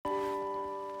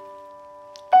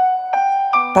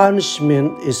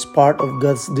Punishment is part of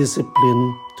God's discipline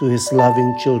to His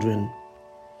loving children.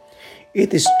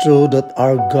 It is true that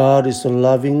our God is a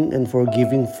loving and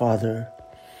forgiving Father,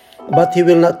 but He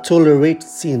will not tolerate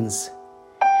sins.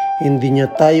 Hindi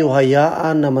niya tayo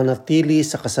hayaan na manatili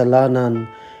sa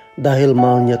kasalanan dahil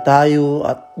mahal niya tayo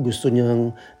at gusto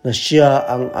niyang na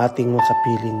siya ang ating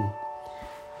makapiling.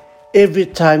 Every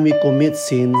time we commit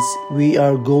sins, we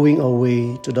are going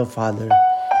away to the Father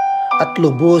at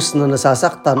lubos na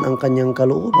nasasaktan ang kanyang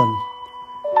kalooban.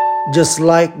 Just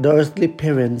like the earthly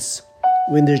parents,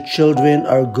 when their children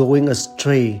are going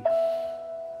astray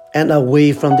and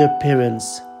away from their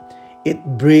parents, it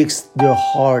breaks their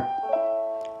heart.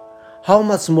 How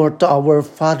much more to our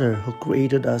Father who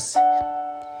created us?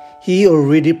 He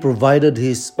already provided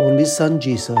His only Son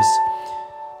Jesus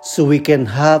so we can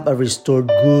have a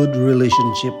restored good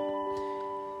relationship.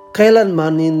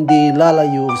 Kailanman hindi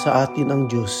lalayo sa atin ang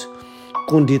Diyos,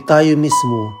 kundi tayo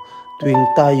mismo tuwing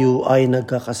tayo ay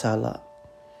nagkakasala.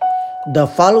 The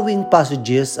following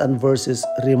passages and verses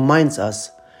reminds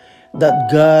us that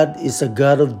God is a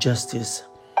God of justice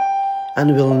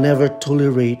and will never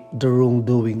tolerate the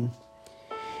wrongdoing.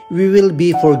 We will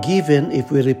be forgiven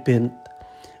if we repent,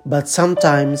 but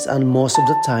sometimes and most of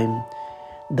the time,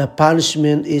 the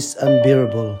punishment is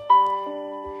unbearable.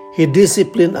 He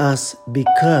disciplines us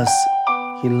because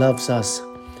He loves us.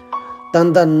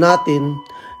 Tandaan natin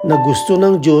na gusto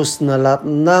ng Diyos na lahat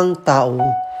ng tao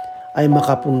ay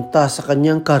makapunta sa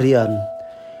Kanyang kaharian,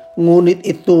 ngunit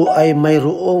ito ay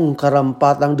mayroong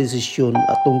karampatang desisyon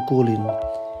at tungkulin.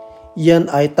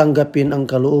 Yan ay tanggapin ang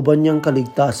kalooban niyang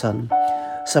kaligtasan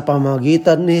sa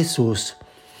pamamagitan ni Jesus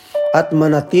at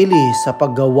manatili sa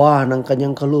paggawa ng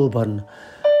Kanyang kalooban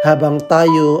habang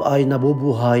tayo ay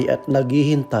nabubuhay at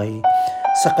naghihintay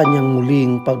sa Kanyang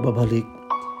muling pagbabalik.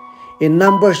 In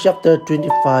Numbers chapter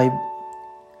 25,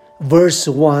 verse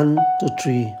 1 to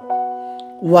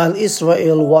 3, while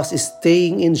Israel was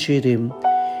staying in Shittim,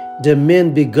 the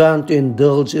men began to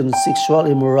indulge in sexual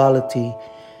immorality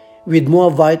with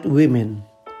Moabite women,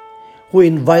 who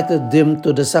invited them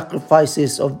to the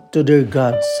sacrifices to their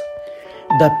gods.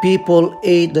 The people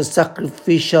ate the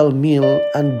sacrificial meal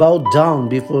and bowed down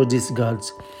before these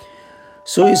gods.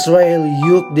 So Israel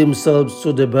yoked themselves to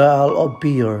the Baal of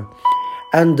Peor,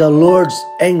 and the Lord's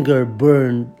anger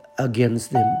burned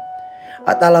against them.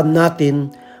 At alam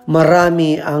natin,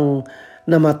 marami ang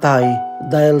namatay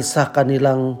dahil sa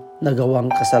kanilang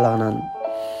nagawang kasalanan.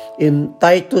 In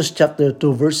Titus chapter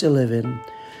 2 verse 11,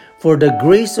 for the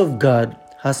grace of God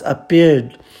has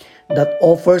appeared that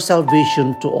offers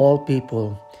salvation to all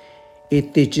people.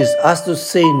 It teaches us to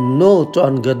say no to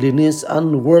ungodliness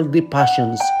and worldly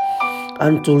passions,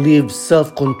 and to live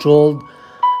self-controlled,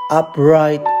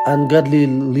 upright, and godly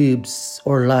lives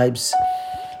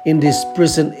in this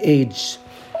present age,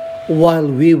 while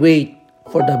we wait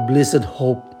for the blessed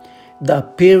hope, the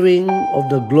appearing of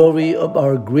the glory of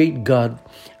our great God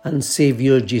and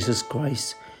Savior Jesus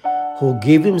Christ, who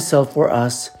gave Himself for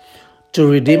us to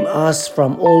redeem us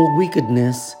from all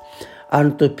wickedness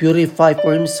and to purify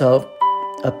for Himself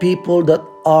a people that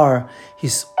are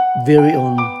His very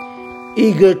own,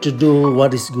 eager to do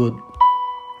what is good.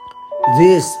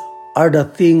 These are the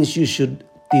things you should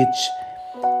teach,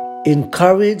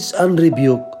 encourage and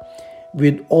rebuke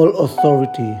with all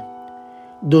authority.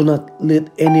 Do not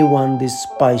let anyone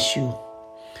despise you.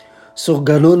 So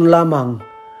ganun lamang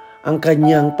ang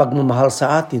Kanyang pagmamahal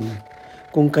sa atin,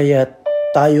 kung kaya't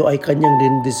tayo ay Kanyang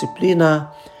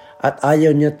dinidisiplina at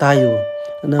ayaw niya tayo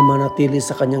na manatili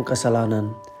sa Kanyang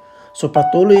kasalanan. So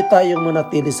patuloy tayong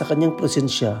manatili sa Kanyang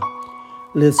presensya.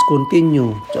 Let's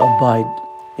continue to abide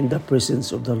in the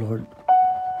presence of the Lord.